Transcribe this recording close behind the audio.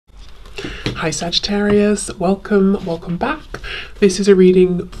Hi Sagittarius, welcome back. This is a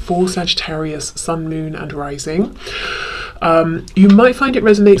reading for Sagittarius, Sun, Moon and Rising. You might find it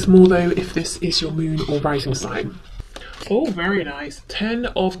resonates more though if this is your moon or rising sign. Oh, very nice. 10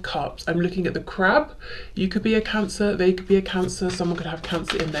 of Cups. I'm looking at the Crab. You could be a Cancer, they could be a Cancer, someone could have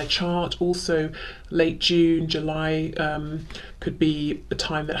Cancer in their chart. Also, late June, July could be a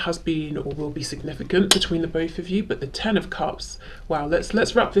time that has been or will be significant between the both of you. But the 10 of Cups, wow,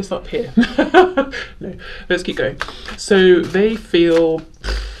 let's wrap this up here. No, let's keep going. So they feel,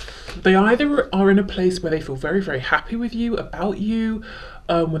 they either are in a place where they feel very, very happy with you, about you,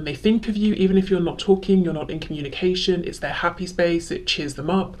 when they think of you, even if you're not talking, you're not in communication, it's their happy space, it cheers them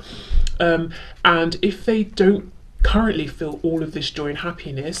up. And if they don't currently feel all of this joy and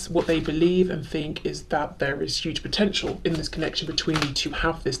happiness, what they believe and think is that there is huge potential in this connection between you to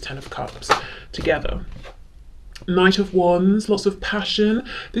have this 10 of Cups together. Knight of Wands, lots of passion.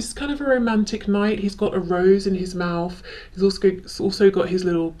 This is kind of a romantic knight. He's got a rose in his mouth. He's also got his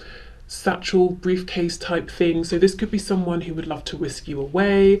little satchel briefcase type thing. So this could be someone who would love to whisk you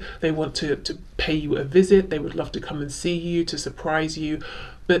away. They want to pay you a visit. They would love to come and see you, to surprise you.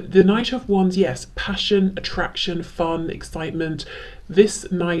 But the Knight of Wands, yes, passion, attraction, fun, excitement. This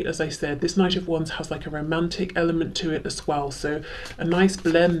knight, as I said, this Knight of Wands has like a romantic element to it as well. So a nice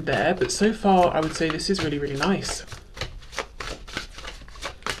blend there. But so far, I would say this is really, really nice.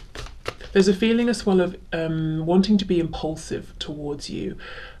 There's a feeling as well of wanting to be impulsive towards you.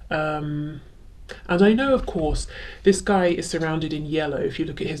 And I know, of course, this guy is surrounded in yellow if you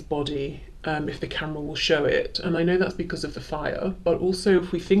look at his body, if the camera will show it. And I know that's because of the fire, but also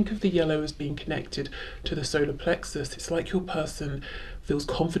if we think of the yellow as being connected to the solar plexus, it's like your person feels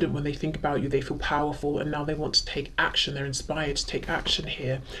confident when they think about you, they feel powerful, and now they want to take action, they're inspired to take action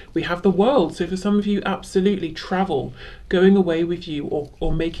here. We have the World, so for some of you, absolutely travel, going away with you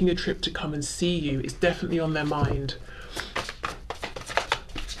or making a trip to come and see you is definitely on their mind.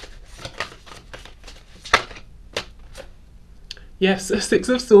 Yes, a 6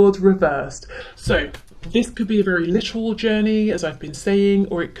 of Swords reversed. So this could be a very literal journey, as I've been saying,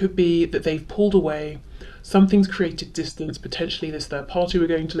 or it could be that they've pulled away, something's created distance, potentially this third party we're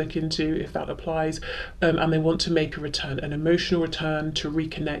going to look into if that applies, and they want to make a return, an emotional return, to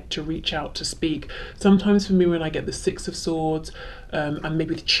reconnect, to reach out, to speak. Sometimes for me, when I get the 6 of Swords and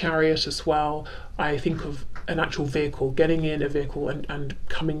maybe the Chariot as well, I think of an actual vehicle, getting in a vehicle and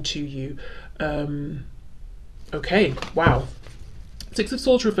coming to you. Okay, wow. 6 of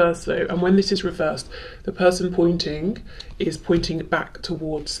Swords reversed though, and when this is reversed, the person pointing is pointing back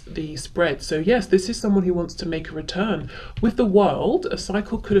towards the spread. So yes, this is someone who wants to make a return. With the World, a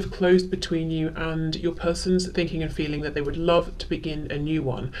cycle could have closed between you, and your person's thinking and feeling that they would love to begin a new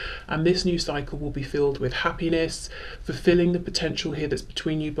one. And this new cycle will be filled with happiness, fulfilling the potential here that's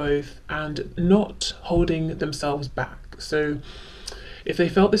between you both, and not holding themselves back. So if they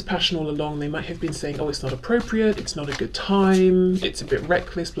felt this passion all along, they might have been saying, oh, it's not appropriate, it's not a good time, it's a bit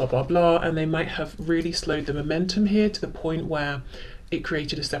reckless, blah, blah, blah. And they might have really slowed the momentum here to the point where it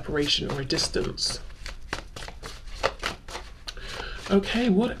created a separation or a distance. Okay,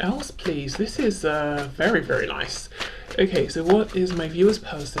 what else, please? This is very, very nice. Okay, so what is my viewer's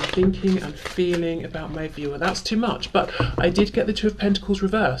person thinking and feeling about my viewer? That's too much, but I did get the 2 of Pentacles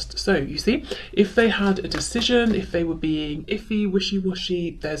reversed. So you see, if they had a decision, if they were being iffy,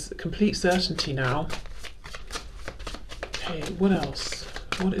 wishy-washy, there's complete certainty now. Okay, what else?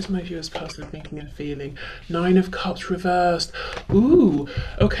 What is my viewer's person thinking and feeling? 9 of Cups reversed. Ooh,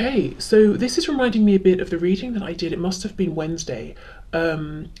 okay, so this is reminding me a bit of the reading that I did. It must have been Wednesday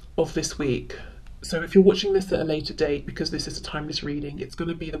of this week. So if you're watching this at a later date, because this is a timeless reading, it's going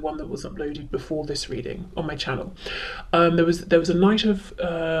to be the one that was uploaded before this reading on my channel. There was a Knight of,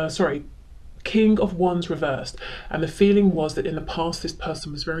 King of Wands reversed. And the feeling was that in the past, this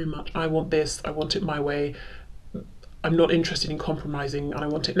person was very much, I want this, I want it my way. I'm not interested in compromising and I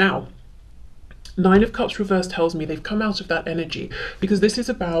want it now. 9 of Cups reversed tells me they've come out of that energy, because this is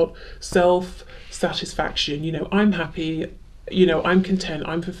about self-satisfaction. You know, I'm happy, you know, I'm content,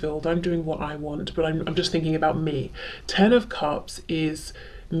 I'm fulfilled, I'm doing what I want, but I'm just thinking about me. 10 of Cups is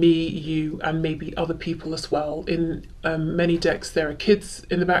me, you, and maybe other people as well. In many decks, there are kids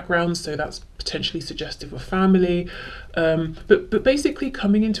in the background, so that's potentially suggestive of family. But basically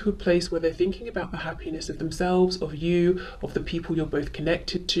coming into a place where they're thinking about the happiness of themselves, of you, of the people you're both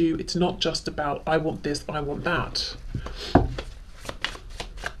connected to. It's not just about, I want this, I want that.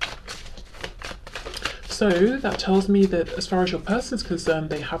 So that tells me that as far as your person's concerned,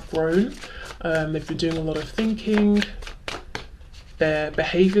 they have grown. They've been doing a lot of thinking. Their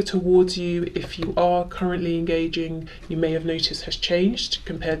behavior towards you, if you are currently engaging, you may have noticed has changed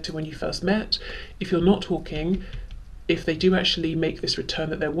compared to when you first met. If you're not talking, if they do actually make this return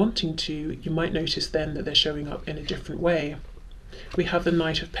that they're wanting to, you might notice then that they're showing up in a different way. We have the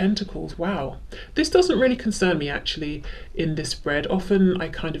Knight of Pentacles. Wow, this doesn't really concern me actually in this spread. Often I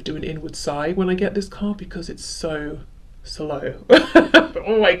kind of do an inward sigh when I get this card because it's so slow.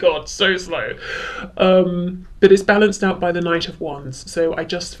 Oh my god, so slow. But it's balanced out by the Knight of Wands, so I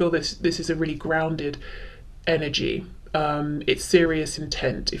just feel this is a really grounded energy. It's serious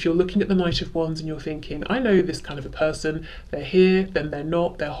intent. If you're looking at the Knight of Wands and you're thinking, I know this kind of a person, they're here, then they're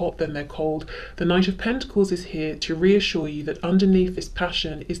not, they're hot, then they're cold, the Knight of Pentacles is here to reassure you that underneath this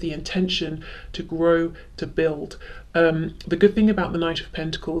passion is the intention to grow, to build. The good thing about the Knight of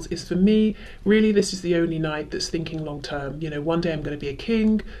Pentacles is, for me, really this is the only knight that's thinking long term. You know, one day I'm going to be a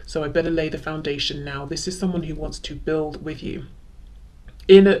king, so I better lay the foundation now. This is someone who wants to build with you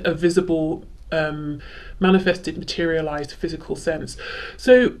in a visible, manifested, materialized, physical sense.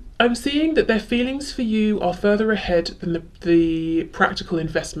 So I'm seeing that their feelings for you are further ahead than the practical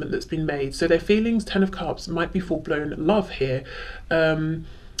investment that's been made. So their feelings, Ten of Cups, might be full-blown love here,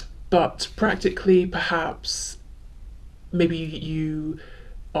 but practically perhaps maybe you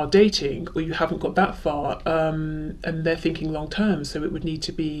are dating or you haven't got that far, and they're thinking long term, so it would need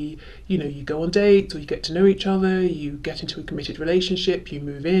to be, you know, you go on dates or you get to know each other, you get into a committed relationship, you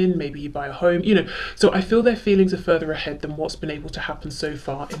move in, maybe you buy a home, you know. So I feel their feelings are further ahead than what's been able to happen so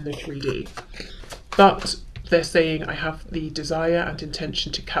far in the 3D, but they're saying I have the desire and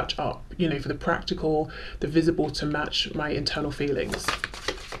intention to catch up, you know, for the practical, the visible to match my internal feelings.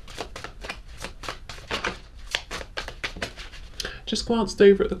 Just glanced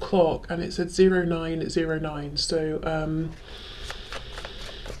over at the clock and it said 0909, so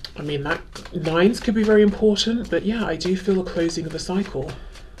I mean, that nines could be very important, but yeah, I do feel a closing of a cycle.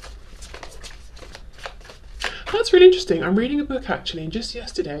 That's really interesting. I'm reading a book actually, and just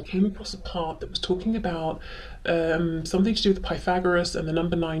yesterday I came across a part that was talking about something to do with Pythagoras and the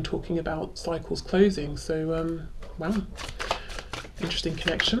number 9 talking about cycles closing. So wow, interesting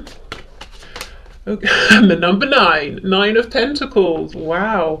connection. Okay. And the number 9, 9 of Pentacles.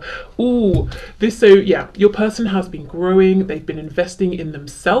 Wow. Ooh, this, so yeah, your person has been growing. They've been investing in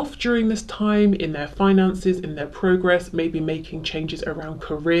themselves during this time, in their finances, in their progress, maybe making changes around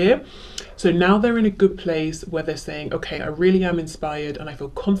career. So now they're in a good place where they're saying, okay, I really am inspired and I feel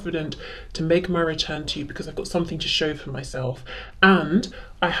confident to make my return to you because I've got something to show for myself. And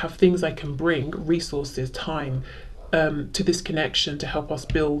I have things I can bring, resources, time, to this connection to help us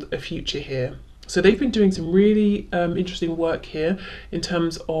build a future here. So they've been doing some really interesting work here in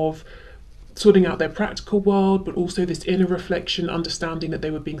terms of sorting out their practical world, but also this inner reflection, understanding that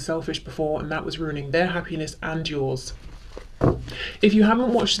they were being selfish before and that was ruining their happiness and yours. If you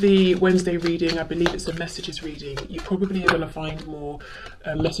haven't watched the Wednesday reading, I believe it's a messages reading, you probably are going to find more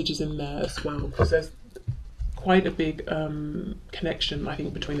messages in there as well, because there's quite a big connection, I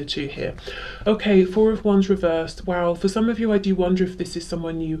think, between the two here. Okay, 4 of Wands reversed. Wow, for some of you, I do wonder if this is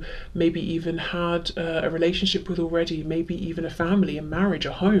someone you maybe even had a relationship with already, maybe even a family, a marriage,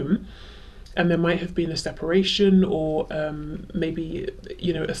 a home, and there might have been a separation or maybe,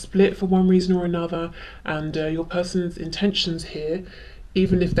 you know, a split for one reason or another, and your person's intentions here,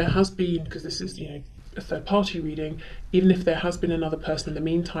 even if there has been, because this is, you know, a third party reading, even if there has been another person in the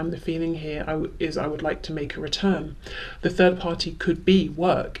meantime, the feeling here is I would like to make a return. The third party could be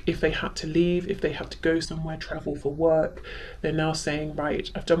work. If they had to leave, if they had to go somewhere, travel for work, they're now saying, right,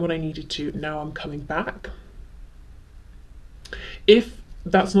 I've done what I needed to, now I'm coming back. If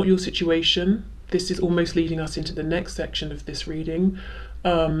that's not your situation, this is almost leading us into the next section of this reading.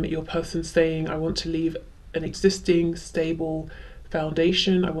 Your person's saying, I want to leave an existing stable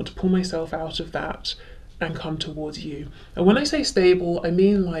foundation, I want to pull myself out of that and come towards you. And when I say stable, I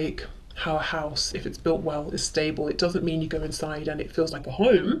mean like how a house, if it's built well, is stable. It doesn't mean you go inside and it feels like a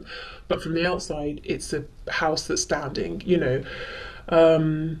home, but from the outside it's a house that's standing, you know.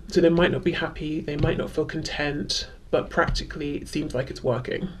 So they might not be happy, they might not feel content, but practically it seems like it's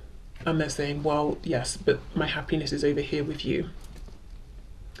working. And they're saying, well, yes, but my happiness is over here with you.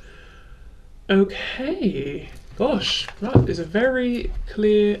 Okay. Gosh, that is a very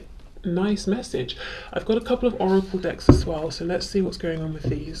clear, nice message. I've got a couple of oracle decks as well, so let's see what's going on with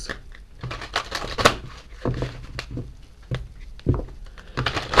these.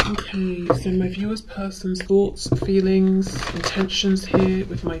 Okay, so my viewer's person's thoughts, feelings, intentions here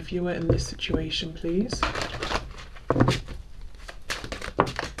with my viewer in this situation, please.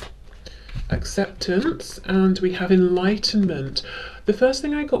 Acceptance, and we have enlightenment. The first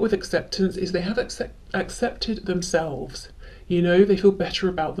thing I got with acceptance is they have accepted themselves. You know, they feel better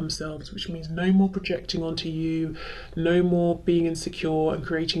about themselves, which means no more projecting onto you, no more being insecure and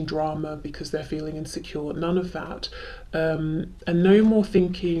creating drama because they're feeling insecure, none of that. And no more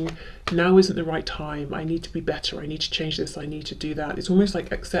thinking, now isn't the right time, I need to be better, I need to change this, I need to do that. It's almost like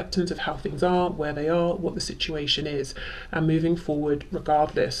acceptance of how things are, where they are, what the situation is, and moving forward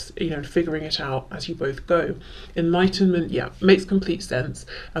regardless, you know, figuring it out as you both go. Enlightenment, yeah, makes complete sense.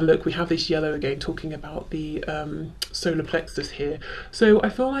 And look, we have this yellow again talking about the solar plexus here. So I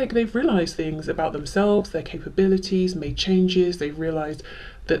feel like they've realized things about themselves, their capabilities, made changes, they've realized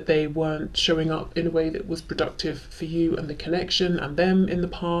that they weren't showing up in a way that was productive for you and the connection and them in the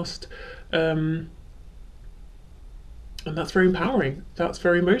past. And that's very empowering. That's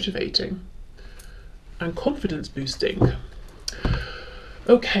very motivating and confidence boosting.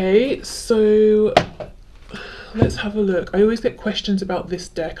 Okay, so let's have a look. I always get questions about this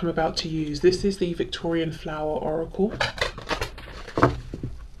deck I'm about to use. This is the Victorian Flower Oracle.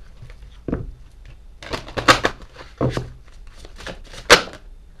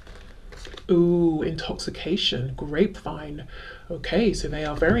 Ooh, intoxication, grapevine. Okay, so they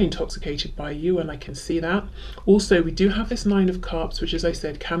are very intoxicated by you, and I can see that. Also, we do have this Nine of Cups, which, as I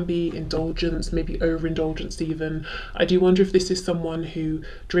said, can be indulgence, maybe overindulgence even. I do wonder if this is someone who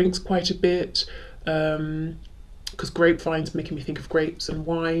drinks quite a bit, because grapevine's making me think of grapes and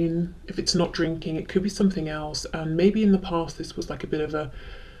wine. If it's not drinking, it could be something else. And maybe in the past, this was like a bit of a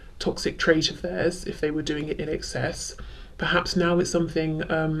toxic trait of theirs, if they were doing it in excess. Perhaps now it's something...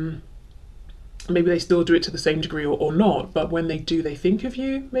 maybe they still do it to the same degree or not, but when they do, they think of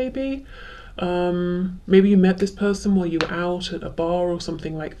you, maybe. Maybe you met this person while you were out at a bar or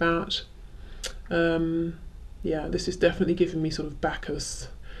something like that. Yeah, this is definitely giving me sort of Bacchus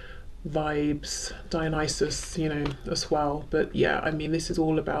vibes, Dionysus, you know, as well. But yeah, I mean, this is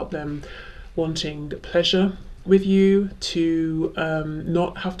all about them wanting pleasure with you, to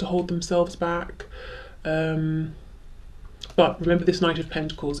not have to hold themselves back. But remember, this Knight of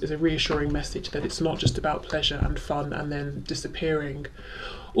Pentacles is a reassuring message that it's not just about pleasure and fun and then disappearing.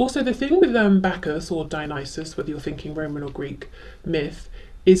 Also, the thing with Bacchus or Dionysus, whether you're thinking Roman or Greek myth,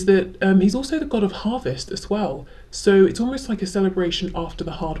 is that he's also the god of harvest as well. So it's almost like a celebration after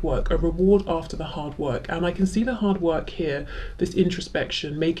the hard work, a reward after the hard work. And I can see the hard work here, this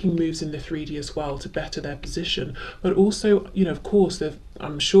introspection, making moves in the 3D as well to better their position. But also, you know, of course,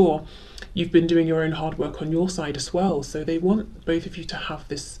 I'm sure you've been doing your own hard work on your side as well. So they want both of you to have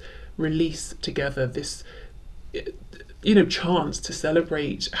this release together, this, you know, chance to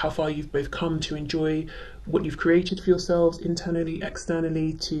celebrate how far you've both come, to enjoy what you've created for yourselves internally,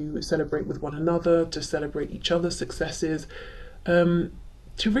 externally, to celebrate with one another, to celebrate each other's successes, to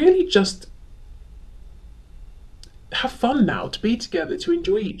really just have fun now, to be together, to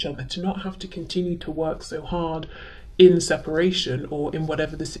enjoy each other, to not have to continue to work so hard in separation or in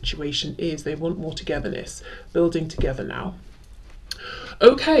whatever the situation is. They want more togetherness, building together now.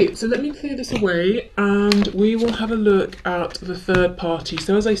 Okay, so let me clear this away and we will have a look at the third party.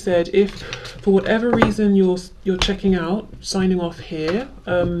 So as I said, if for whatever reason you're checking out, signing off here,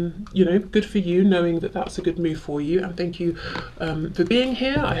 you know, good for you, knowing that that's a good move for you, and thank you for being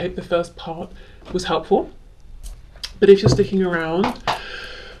here. I hope the first part was helpful. But if you're sticking around,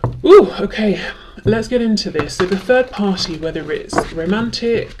 ooh, okay, let's get into this. So the third party, whether it's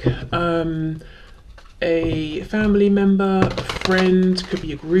romantic, a family member, a friend, could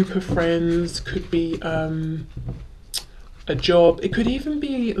be a group of friends, could be a job, it could even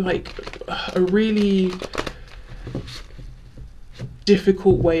be like a really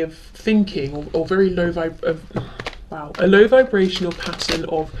difficult way of thinking, or very low a low vibrational pattern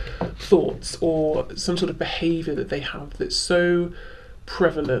of thoughts or some sort of behavior that they have that's so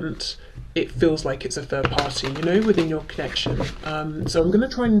prevalent it feels like it's a third party, you know, within your connection. So I'm going to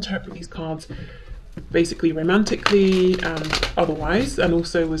try and interpret these cards basically romantically and otherwise, and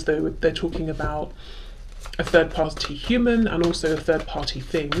also as though they're talking about a third party human and also a third party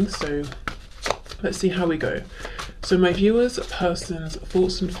thing. So let's see how we go. So my viewers, person's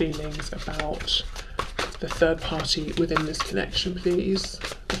thoughts and feelings about the third party within this connection, please.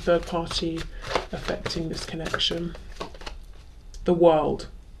 The third party affecting this connection. The world.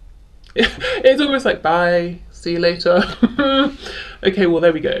 It's almost like bye, see you later. Okay, well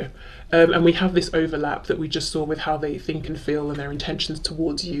there we go. And we have this overlap that we just saw with how they think and feel and their intentions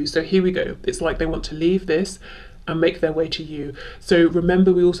towards you. So here we go. It's like they want to leave this and make their way to you. So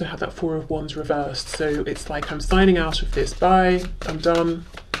remember, we also had that Four of Wands reversed. So it's like, I'm signing out of this. Bye, I'm done,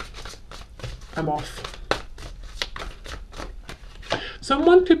 I'm off.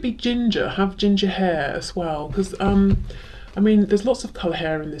 Someone could be ginger, have ginger hair as well, because I mean, there's lots of colour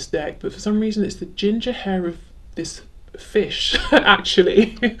hair in this deck, but for some reason it's the ginger hair of this fish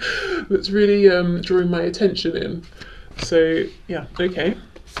actually that's really drawing my attention in. So yeah, okay.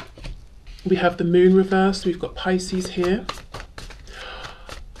 We have the moon reversed, we've got Pisces here.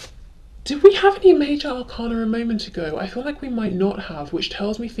 Did we have any major arcana a moment ago? I feel like we might not have, which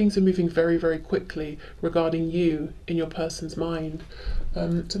tells me things are moving very, very quickly regarding you in your person's mind.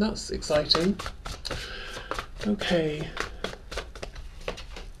 So that's exciting. Okay.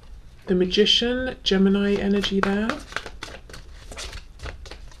 The Magician, Gemini energy there.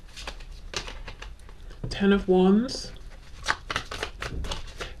 10 of Wands.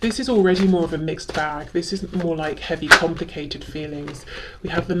 This is already more of a mixed bag. This is more like heavy, complicated feelings.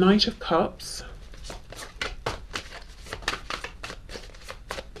 We have the Knight of Cups.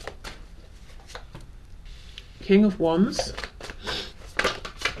 King of Wands.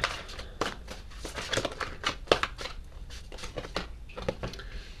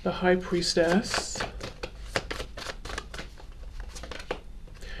 The High Priestess.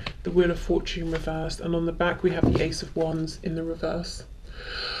 The Wheel of Fortune reversed. And on the back we have the Ace of Wands in the reverse.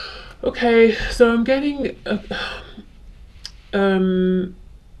 Okay, so I'm getting okay,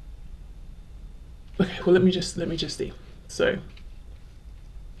 well let me just see. So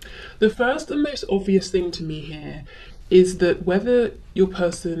the first and most obvious thing to me here is that whether your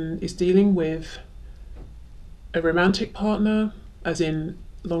person is dealing with a romantic partner, as in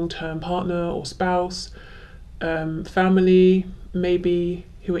long-term partner or spouse, family maybe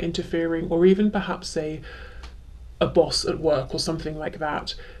who are interfering, or even perhaps say a boss at work or something like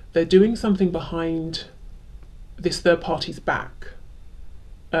that, they're doing something behind this third party's back.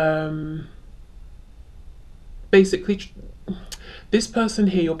 Basically, this person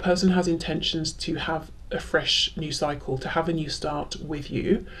here, your person has intentions to have a fresh new cycle, to have a new start with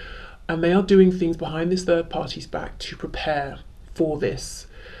you, and they are doing things behind this third party's back to prepare for this.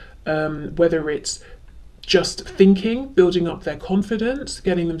 Whether it's just thinking, building up their confidence,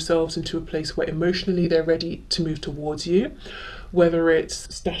 getting themselves into a place where emotionally they're ready to move towards you, whether it's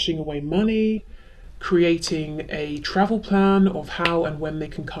stashing away money, creating a travel plan of how and when they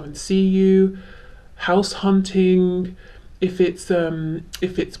can come and see you, house hunting, if it's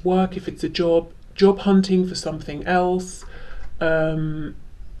work, if it's a job hunting for something else.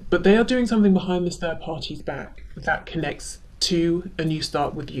 But they are doing something behind this third party's back that connects to a new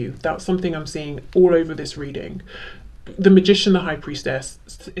start with you. That's something I'm seeing all over this reading. The Magician, the High Priestess,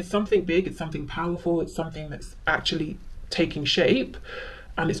 it's something big, it's something powerful, it's something that's actually taking shape,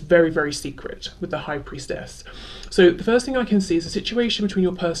 and it's very, very secret with the High Priestess. So the first thing I can see is a situation between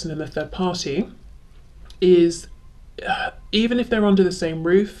your person and the third party is, even if they're under the same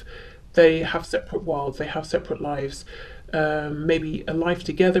roof, they have separate worlds, they have separate lives, maybe a life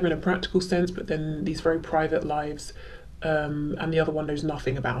together in a practical sense, but then these very private lives, and the other one knows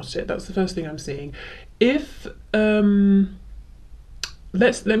nothing about it. That's the first thing I'm seeing. If let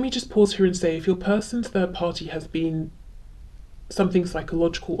me just pause here and say, if your person's third party has been something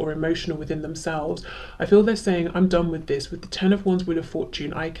psychological or emotional within themselves, I feel they're saying, I'm done with this. With the 10 of Wands, Wheel of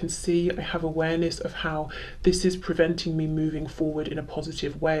Fortune, I can see, I have awareness of how this is preventing me moving forward in a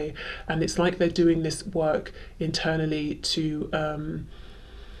positive way, and it's like they're doing this work internally to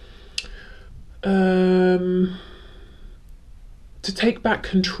take back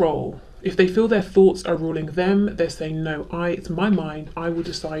control. If they feel their thoughts are ruling them, they're saying, no, it's my mind, I will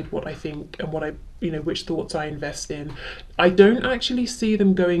decide what I think and what I, which thoughts I invest in. I don't actually see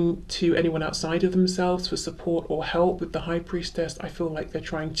them going to anyone outside of themselves for support or help. With the High Priestess, I feel like they're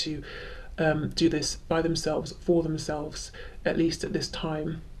trying to do this by themselves, for themselves, at least at this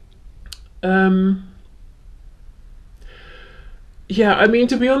time. Yeah, I mean,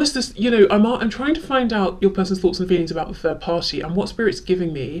 to be honest, this, I'm trying to find out your person's thoughts and feelings about the third party, and what Spirit's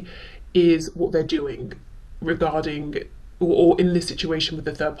giving me is what they're doing regarding or in this situation with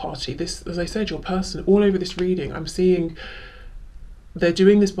the third party. This, as I said, your person, all over this reading, I'm seeing they're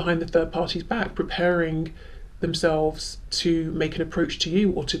doing this behind the third party's back, preparing themselves to make an approach to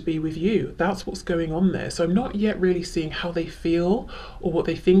you or to be with you. That's what's going on there. So I'm not yet really seeing how they feel or what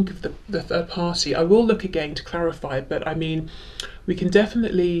they think of the third party. I will look again to clarify, but I mean, we can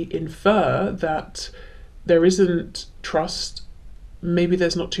definitely infer that there isn't trust. Maybe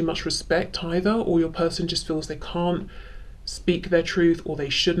there's not too much respect either, or your person just feels they can't speak their truth, or they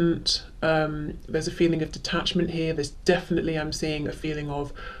shouldn't. There's a feeling of detachment here. There's definitely, I'm seeing a feeling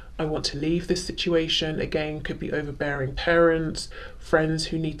of, I want to leave this situation. Again, could be overbearing parents, friends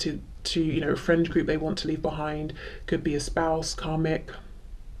who need to a friend group they want to leave behind. Could be a spouse, karmic.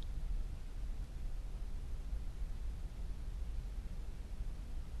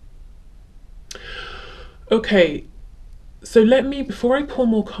 Okay, so before I pull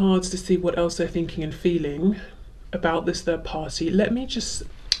more cards to see what else they're thinking and feeling, about this third party. Let me just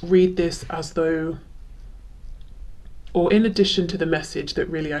read this as though, or in addition to the message that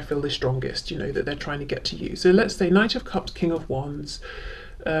really I feel the strongest, you know, that they're trying to get to you. So let's say Knight of Cups, King of Wands,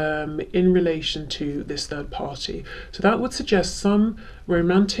 in relation to this third party. So that would suggest some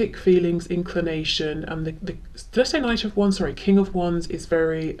romantic feelings, inclination, and did I say Knight of Wands? Sorry, King of Wands is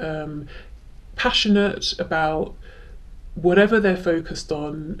very passionate about whatever they're focused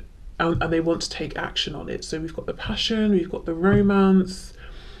on, and they want to take action on it. So we've got the passion, we've got the romance.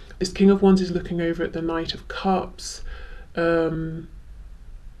 This King of Wands is looking over at the Knight of Cups.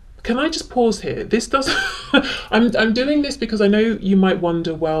 Can I just pause here? This does I'm doing this because I know you might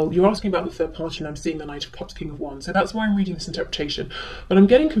wonder, well, you're asking about the third party and I'm seeing the Knight of Cups, King of Wands, so that's why I'm reading this interpretation. But I'm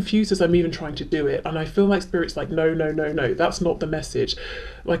getting confused as I'm even trying to do it, and I feel like Spirit's like, no, that's not the message.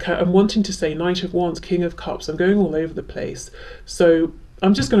 Like, I'm wanting to say Knight of Wands, King of Cups. I'm going all over the place. So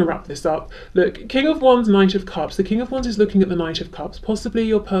I'm just going to wrap this up. Look, King of Wands, Knight of Cups. The King of Wands is looking at the Knight of Cups. Possibly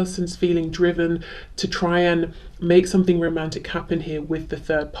your person's feeling driven to try and make something romantic happen here with the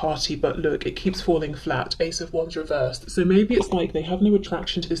third party, but look, it keeps falling flat. Ace of Wands reversed. So maybe it's like they have no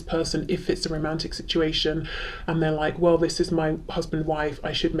attraction to this person if it's a romantic situation, and they're like, well, this is my husband, wife,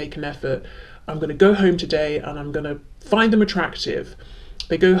 I should make an effort. I'm going to go home today and I'm going to find them attractive.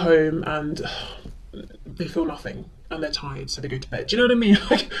 They go home and they feel nothing. And they're tired, so they go to bed. Do you know what I mean?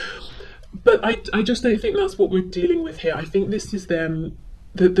 But I just don't think that's what we're dealing with here. I think this is them.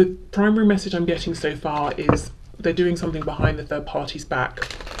 The primary message I'm getting so far is they're doing something behind the third party's back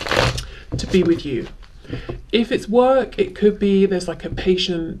to be with you. If it's work, it could be there's like a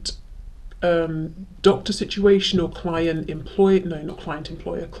patient doctor situation, or client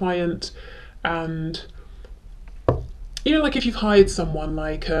and, you know, like if you've hired someone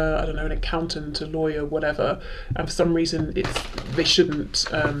like, I don't know, an accountant, a lawyer, whatever, and for some reason they shouldn't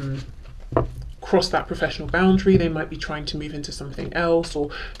cross that professional boundary. They might be trying to move into something else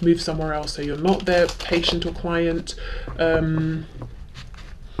or move somewhere else, so you're not their patient or client.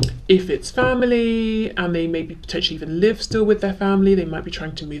 If it's family and they maybe potentially even live still with their family, they might be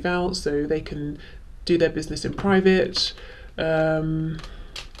trying to move out so they can do their business in private. Yeah,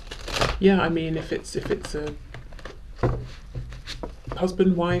 I mean, if it's a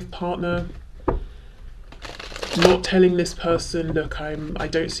husband, wife, partner, not telling this person, look, I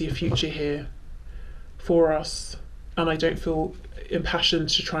don't see a future here for us, and I don't feel impassioned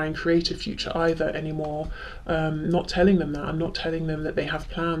to try and create a future either anymore. Not telling them that, and not telling them that they have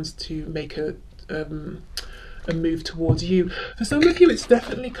plans to make a move towards you. For some of you, it's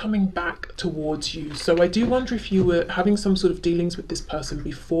definitely coming back towards you. So I do wonder if you were having some sort of dealings with this person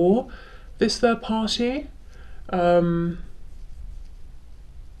before this third party.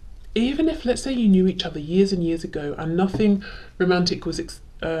 Even if, let's say, you knew each other years and years ago and nothing romantic was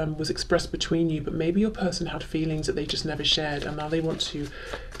expressed between you, but maybe your person had feelings that they just never shared and now they want to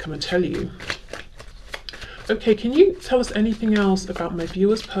come and tell you. Okay, can you tell us anything else about my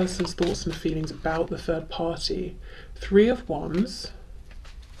viewer's person's thoughts and feelings about the third party? Three of Wands.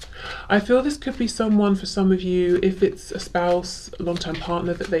 I feel this could be someone, for some of you, if it's a spouse, a long-term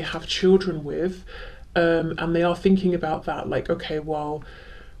partner that they have children with, and they are thinking about that, like, okay, well,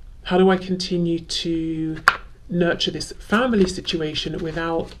 how do I continue to nurture this family situation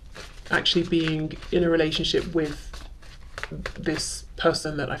without actually being in a relationship with this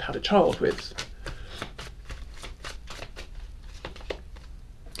person that I've had a child with?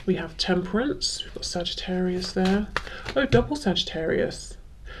 We have Temperance, we've got Sagittarius there. Oh, double Sagittarius.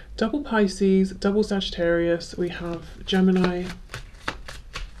 Double Pisces, double Sagittarius, we have Gemini.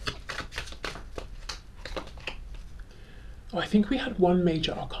 Oh, I think we had one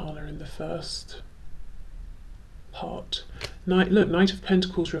major arcana in the first part. Look, Knight of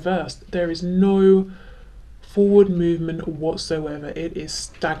Pentacles reversed. There is no forward movement whatsoever. It is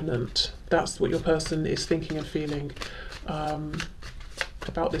stagnant. That's what your person is thinking and feeling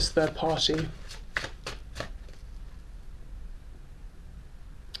about this third party.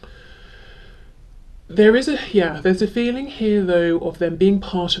 There's a feeling here though of them being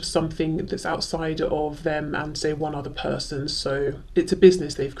part of something that's outside of them and say one other person. So it's a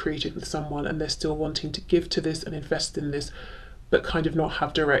business they've created with someone and they're still wanting to give to this and invest in this, but kind of not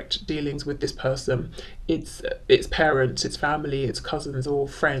have direct dealings with this person. It's parents, it's family, it's cousins or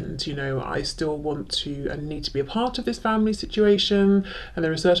friends, you know, I still want to and need to be a part of this family situation, and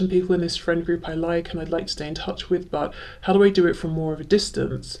there are certain people in this friend group I like and I'd like to stay in touch with, but how do I do it from more of a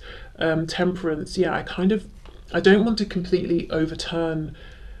distance? Temperance, yeah, I don't want to completely overturn,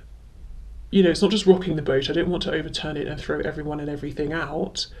 you know, it's not just rocking the boat, I don't want to overturn it and throw everyone and everything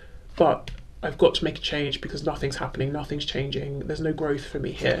out, but I've got to make a change because nothing's happening, nothing's changing, there's no growth for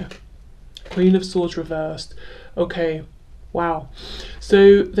me here. Queen of Swords reversed. Okay, wow.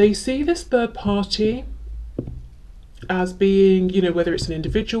 So they see this third party as being, you know, whether it's an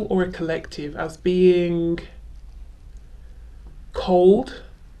individual or a collective, as being cold,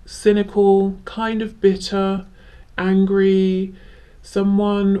 cynical, kind of bitter, angry,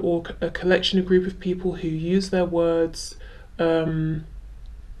 someone or a collection, a group of people who use their words in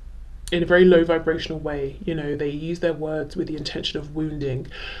a very low vibrational way. You know, they use their words with the intention of wounding.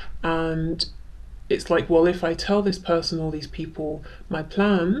 And it's like, well, if I tell this person or these people my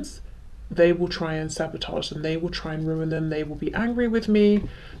plans, they will try and sabotage them, they will try and ruin them, they will be angry with me,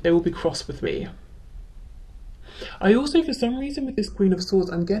 they will be cross with me. I also, for some reason, with this Queen of Swords,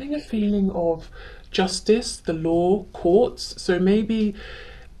 I'm getting a feeling of justice, the law, courts. So maybe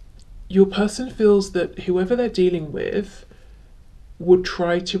your person feels that whoever they're dealing with would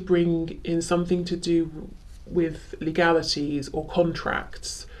try to bring in something to do with legalities or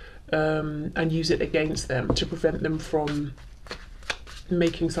contracts, and use it against them to prevent them from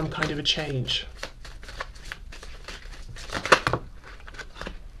making some kind of a change.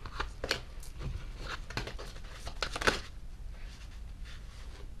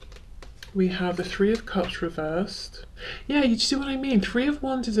 We have the Three of Cups reversed. Yeah, you see what I mean? Three of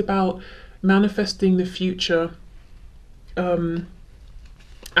Wands is about manifesting the future, and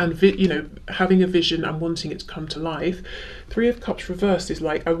you know, having a vision and wanting it to come to life. Three of Cups reversed is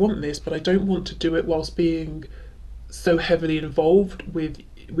like, I want this, but I don't want to do it whilst being so heavily involved with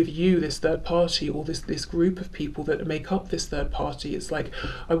you, this third party, or this group of people that make up this third party. It's like,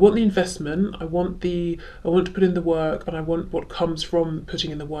 I want the investment, I want to put in the work, and I want what comes from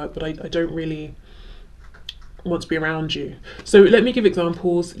putting in the work, but I don't really want to be around you. So let me give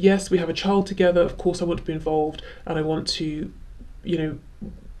examples. Yes, we have a child together, of course I want to be involved, and I want to, you know,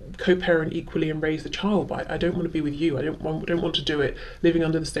 co-parent equally and raise the child, but I don't want to be with you. I don't want to do it living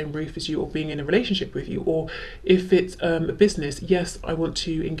under the same roof as you or being in a relationship with you. Or if it's a business, yes, I want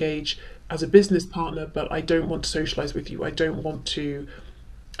to engage as a business partner, but I don't want to socialize with you. I don't want to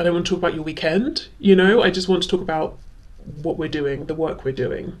talk about your weekend, you know. I just want to talk about what we're doing, the work we're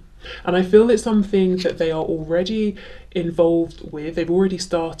doing. And I feel it's something that they are already involved with, they've already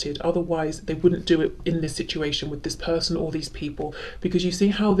started, otherwise they wouldn't do it in this situation with this person or these people. Because you see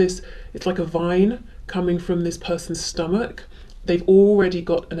how it's like a vine coming from this person's stomach. They've already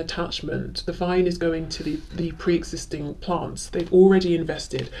got an attachment. The vine is going to the pre-existing plants. They've already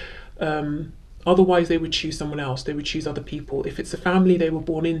invested. Otherwise they would choose someone else, they would choose other people. If it's a family they were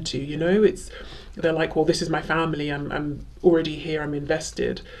born into, you know, they're like, well, this is my family, I'm already here, I'm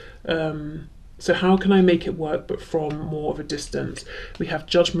invested. So how can I make it work but from more of a distance? We have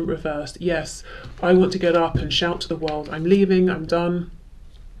Judgment reversed. Yes, I want to get up and shout to the world, I'm leaving, I'm done,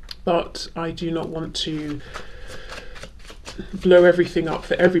 but I do not want to blow everything up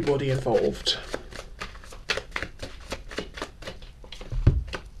for everybody involved.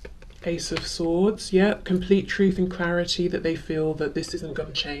 Ace of Swords, yeah, complete truth and clarity that they feel that this isn't going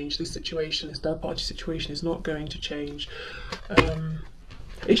to change. This situation, this third party situation is not going to change.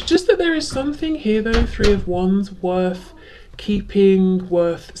 It's just that there is something here though, Three of Wands, worth keeping,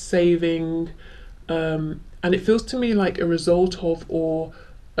 worth saving, and it feels to me like a result of or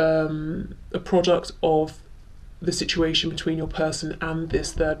a product of the situation between your person and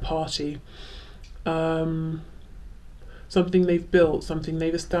this third party. Something they've built, something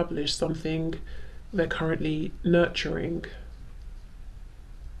they've established, something they're currently nurturing.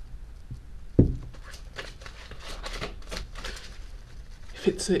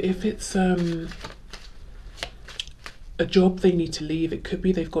 If it's a job they need to leave, it could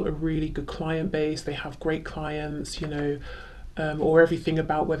be they've got a really good client base, they have great clients, you know, or everything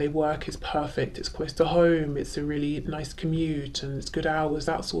about where they work is perfect, it's close to home, it's a really nice commute and it's good hours,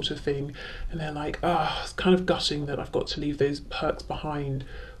 that sort of thing. And they're like, it's kind of gutting that I've got to leave those perks behind,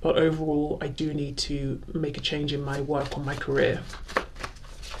 but overall I do need to make a change in my work or my career.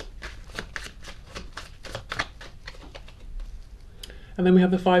 And then we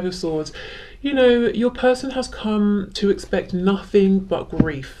have the Five of Swords. You know, your person has come to expect nothing but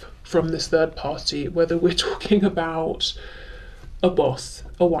grief from this third party, whether we're talking about a boss,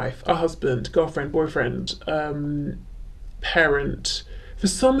 a wife, a husband, girlfriend, boyfriend, parent. For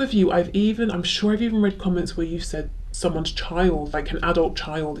some of you, I'm sure I've even read comments where you've said someone's child, like an adult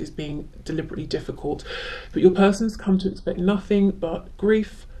child, is being deliberately difficult. But your person's come to expect nothing but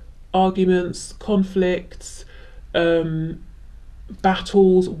grief, arguments, conflicts,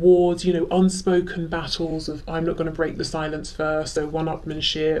 battles, wars, you know, unspoken battles of I'm not going to break the silence first, so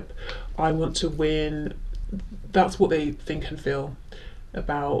one-upmanship, I want to win. That's what they think and feel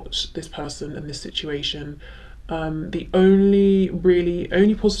about this person and this situation. The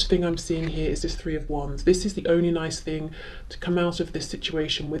only positive thing I'm seeing here is this Three of Wands. This is the only nice thing to come out of this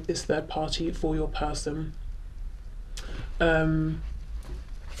situation with this third party for your person. And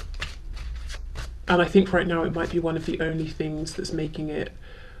I think right now it might be one of the only things that's making it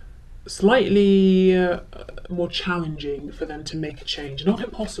slightly more challenging for them to make a change. Not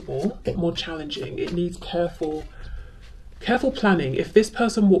impossible, but more challenging. It needs careful planning. If this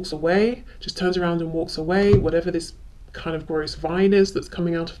person walks away, just turns around and walks away, whatever this kind of gross vine is that's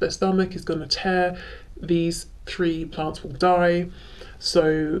coming out of their stomach is going to tear. These 3 plants will die.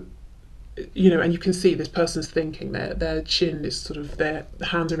 So, you know, and you can see this person's thinking, their chin is sort of, their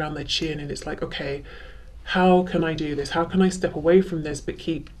hands around their chin, and it's like, okay, how can I do this? How can I step away from this but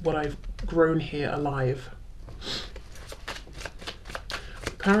keep what I've grown here alive?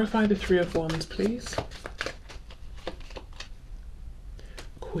 Clarify the Three of Wands, please.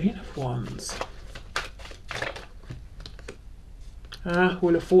 Queen of Wands.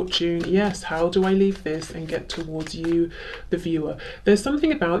 Wheel of Fortune. Yes, how do I leave this and get towards you, the viewer? There's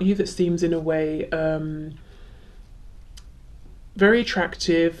something about you that seems in a way very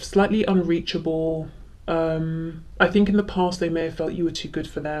attractive, slightly unreachable. I think in the past they may have felt you were too good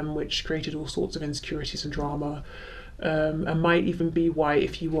for them, which created all sorts of insecurities and drama. And might even be why,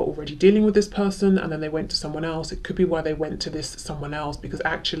 if you were already dealing with this person and then they went to someone else, it could be why they went to this someone else, because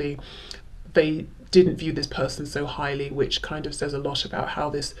actually they didn't view this person so highly, which kind of says a lot about how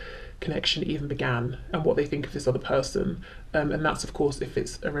this connection even began and what they think of this other person. And that's, of course, if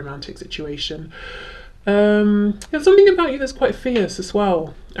it's a romantic situation. There's something about you that's quite fierce as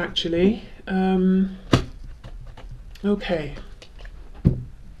well, actually. Okay.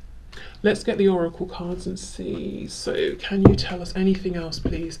 Let's get the oracle cards and see. So can you tell us anything else,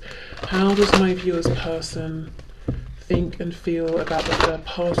 please? How does my viewer's person think and feel about the third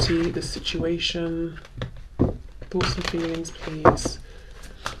party, the situation? Thoughts and feelings, please.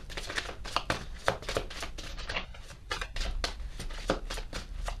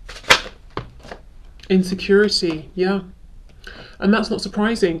 Insecurity, yeah. And that's not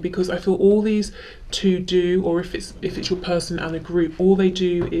surprising, because I feel all these two do, or if it's your person and a group, all they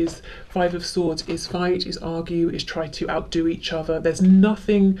do is Five of Swords, is fight, is argue, is try to outdo each other. There's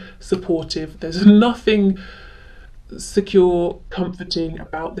nothing supportive, there's nothing secure, comforting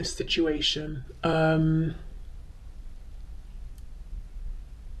about this situation. And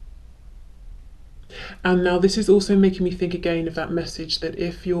now this is also making me think again of that message that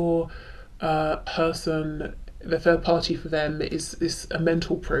if your person, the third party for them is a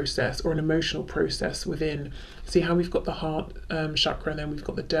mental process or an emotional process within. See how we've got the heart chakra, and then we've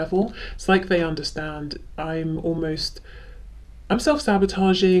got the devil. It's like they understand I'm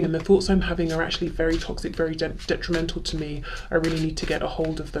self-sabotaging, and the thoughts I'm having are actually very toxic, very detrimental to me. I really need to get a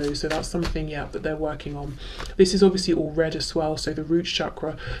hold of those. So that's something, yeah, that they're working on. This is obviously all red as well, so the root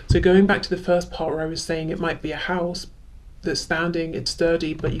chakra. So going back to the first part where I was saying it might be a house that's standing, it's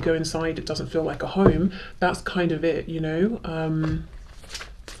sturdy, but you go inside, it doesn't feel like a home. That's kind of it, you know.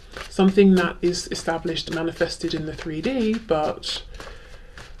 Something that is established, manifested in the 3D, but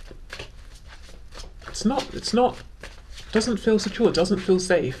it's not, doesn't feel secure, doesn't feel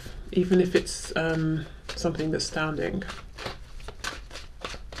safe, even if it's something that's standing.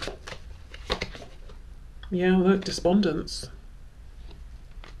 Yeah, look, despondence.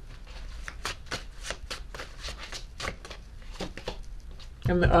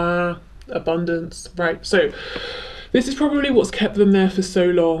 And abundance, right? So this is probably what's kept them there for so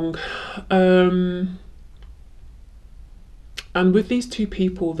long. And with these two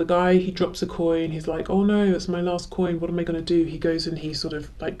people, the guy, he drops a coin, he's like, oh no, it's my last coin, what am I going to do? He goes and he sort of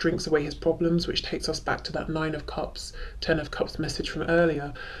like drinks away his problems, which takes us back to that 9 of Cups, 10 of Cups message from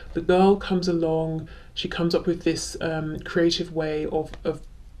earlier. The girl comes along, she comes up with this creative way of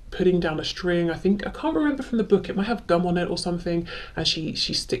putting down a string. I can't remember from the book, it might have gum on it or something, and she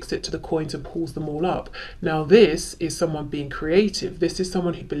sticks it to the coins and pulls them all up. Now this is someone being creative, this is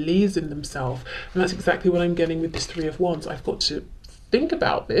someone who believes in themselves, and that's exactly what I'm getting with this Three of Wands. I've got to think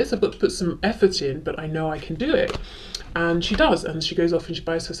about this, I've got to put some effort in, but I know I can do it. And she does, and she goes off and she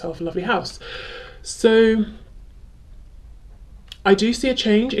buys herself a lovely house. So I do see a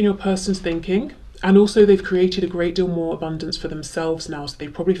change in your person's thinking. And also they've created a great deal more abundance for themselves now, so they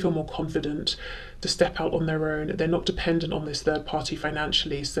probably feel more confident to step out on their own. They're not dependent on this third party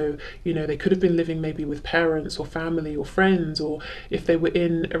financially. So, you know, they could have been living maybe with parents or family or friends, or if they were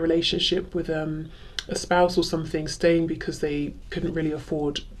in a relationship with a spouse or something, staying because they couldn't really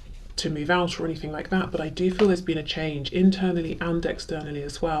afford to move out or anything like that, but I do feel there's been a change internally and externally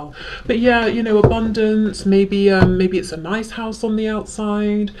as well. But yeah, you know, abundance, maybe it's a nice house on the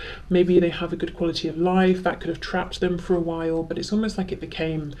outside, maybe they have a good quality of life that could have trapped them for a while, but it's almost like it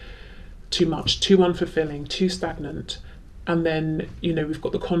became too much, too unfulfilling, too stagnant. And then, you know, we've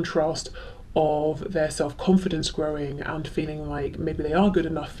got the contrast of their self-confidence growing and feeling like maybe they are good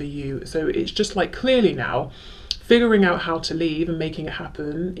enough for you. So it's just like, clearly now figuring out how to leave and making it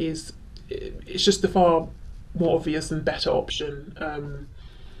happen it's just the far more obvious and better option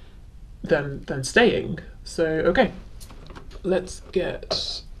than staying. So okay, let's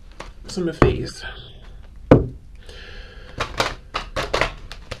get some of these.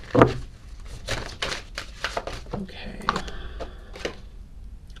 Okay,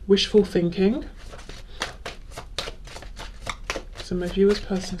 wishful thinking. So my viewer's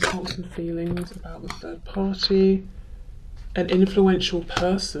person's thoughts and feelings about the third party. An influential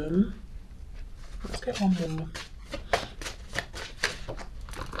person. Let's get one more.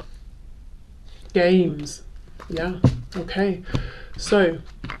 Games. Yeah, okay. So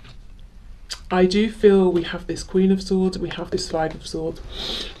I do feel we have this Queen of Swords, we have this Five of Swords.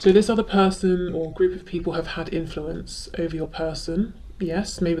 So this other person or group of people have had influence over your person.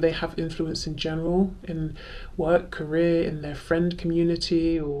 Yes, maybe they have influence in general, in work, career, in their friend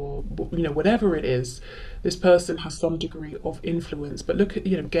community, or, you know, whatever it is. This person has some degree of influence. But look at,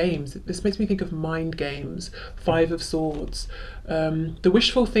 you know, games. This makes me think of mind games. Five of Swords. The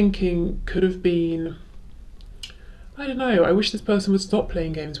wishful thinking could have been, I don't know, I wish this person would stop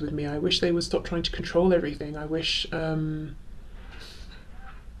playing games with me. I wish they would stop trying to control everything. I wish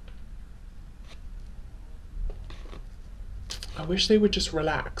they would just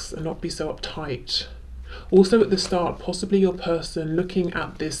relax and not be so uptight. Also at the start, possibly your person looking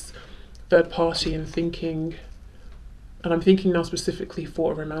at this third party and thinking, and I'm thinking now specifically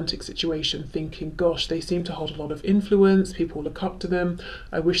for a romantic situation, thinking, gosh, they seem to hold a lot of influence, people look up to them,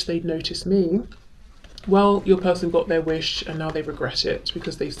 I wish they'd notice me. Well, your person got their wish and now they regret it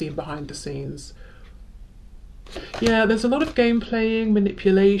because they've seen behind the scenes. Yeah, there's a lot of game playing,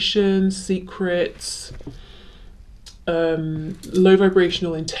 manipulation, secrets, low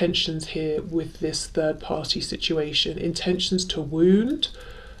vibrational intentions here with this third party situation. Intentions to wound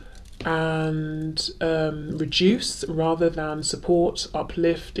and reduce rather than support,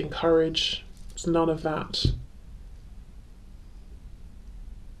 uplift, encourage. It's none of that.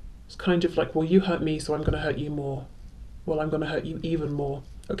 It's kind of like, well, you hurt me, so I'm going to hurt you more. Well, I'm going to hurt you even more.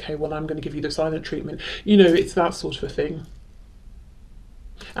 Okay, well, I'm going to give you the silent treatment. You know, it's that sort of a thing.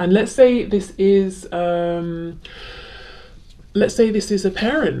 And let's say this is a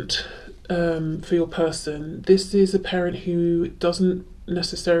parent for your person. This is a parent who doesn't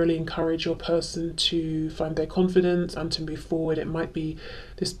necessarily encourage your person to find their confidence and to move forward. It might be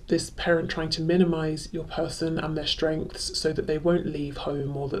this parent trying to minimize your person and their strengths so that they won't leave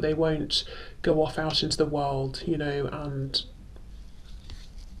home or that they won't go off out into the world, you know, and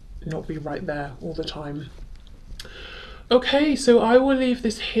not be right there all the time. Okay, so I will leave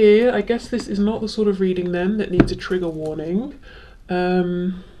this here. I guess this is not the sort of reading then that needs a trigger warning.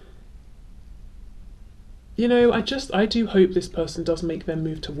 You know, I do hope this person does make their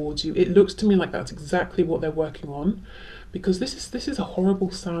move towards you. It looks to me like that's exactly what they're working on, because this is a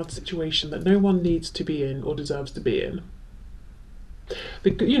horrible, sad situation that no one needs to be in or deserves to be in.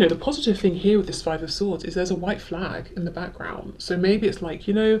 You know, the positive thing here with this Five of Swords is there's a white flag in the background. So maybe it's like,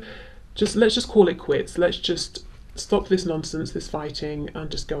 you know, let's just call it quits. Let's just stop this nonsense, this fighting, and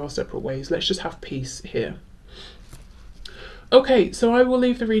just go our separate ways. Let's just have peace here. Okay, so I will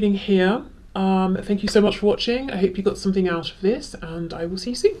leave the reading here. Thank you so much for watching. I hope you got something out of this, and I will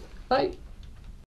see you soon. Bye.